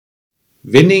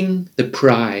Winning the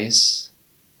prize.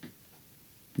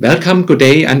 Welcome, good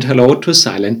day, and hello to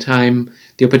Silent Time,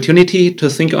 the opportunity to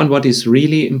think on what is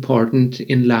really important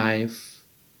in life.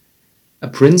 A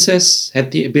princess had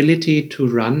the ability to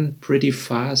run pretty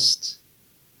fast.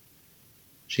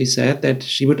 She said that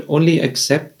she would only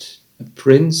accept a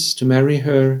prince to marry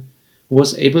her who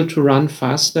was able to run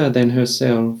faster than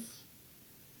herself.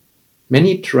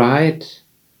 Many tried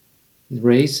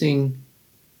racing,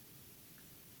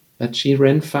 but she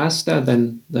ran faster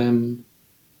than them.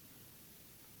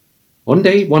 One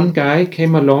day, one guy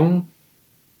came along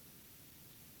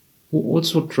who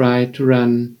also tried to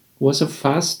run, who was a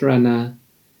fast runner.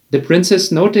 The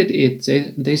princess noted it.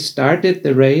 They started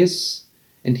the race,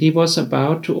 and he was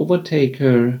about to overtake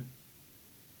her.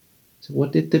 So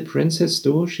what did the princess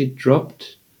do? She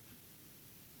dropped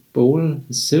a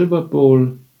silver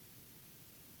bowl,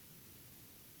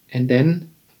 and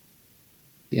then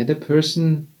the other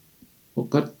person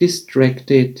got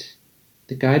distracted.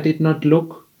 The guy did not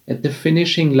look at the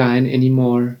finishing line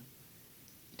anymore.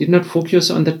 Did not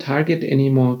focus on the target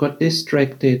anymore, got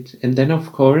distracted, and then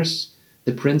of course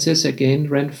the princess again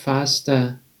ran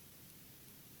faster.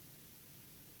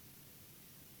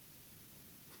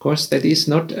 Of course, that is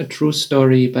not a true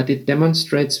story, but it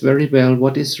demonstrates very well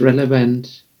what is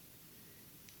relevant.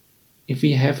 If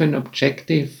we have an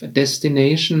objective, a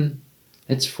destination,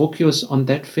 let's focus on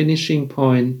that finishing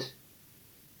point.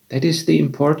 That is the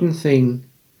important thing.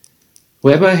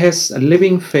 Whoever has a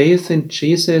living faith in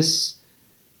Jesus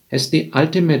has the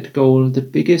ultimate goal, the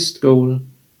biggest goal,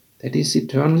 that is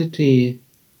eternity.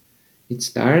 It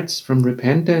starts from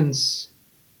repentance,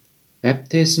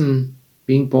 baptism,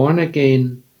 being born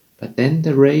again, but then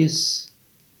the race.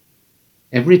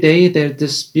 Every day there's the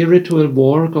spiritual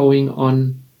war going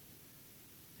on.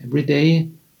 Every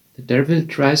day the devil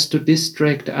tries to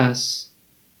distract us,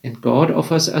 and God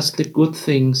offers us the good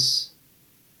things.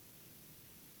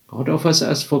 God offers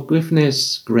us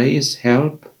forgiveness, grace,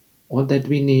 help, all that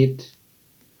we need.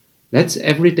 Let's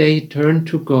every day turn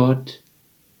to God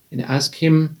and ask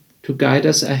Him to guide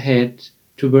us ahead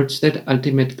towards that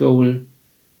ultimate goal,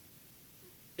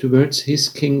 towards His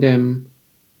kingdom.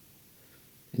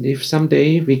 And if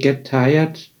someday we get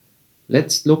tired,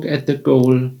 let's look at the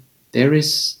goal. There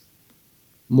is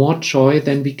more joy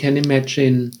than we can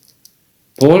imagine.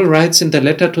 Paul writes in the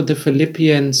letter to the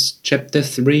Philippians, chapter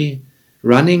 3,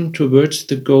 running towards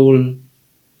the goal.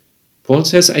 Paul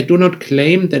says, I do not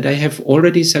claim that I have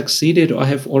already succeeded or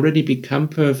have already become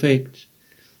perfect.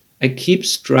 I keep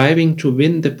striving to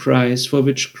win the prize for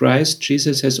which Christ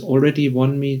Jesus has already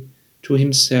won me to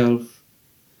Himself.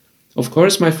 Of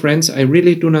course, my friends, I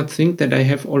really do not think that I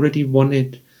have already won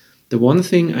it. The one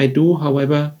thing I do,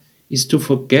 however, is to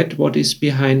forget what is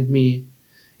behind me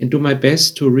and do my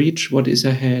best to reach what is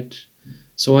ahead.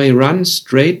 So I run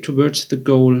straight towards the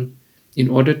goal in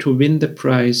order to win the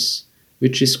prize,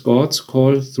 which is God's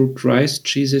call through Christ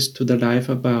Jesus to the life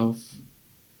above.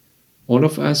 All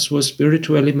of us who are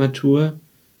spiritually mature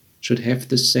should have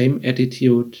the same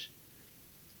attitude.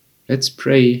 Let's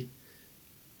pray.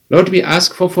 Lord, we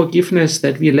ask for forgiveness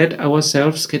that we let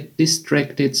ourselves get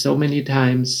distracted so many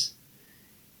times.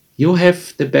 You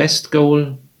have the best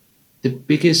goal, the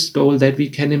biggest goal that we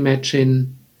can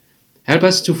imagine. Help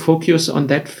us to focus on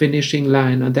that finishing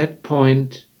line, on that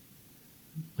point,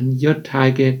 on your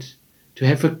target, to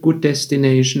have a good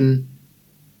destination.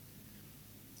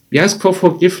 We ask for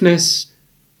forgiveness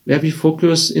where we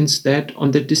focus instead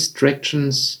on the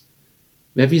distractions,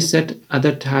 where we set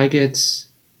other targets,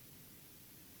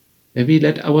 where we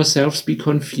let ourselves be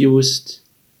confused.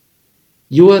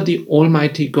 You are the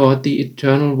Almighty God, the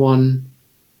Eternal One.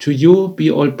 To you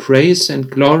be all praise and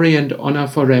glory and honor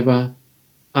forever.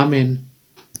 Amen.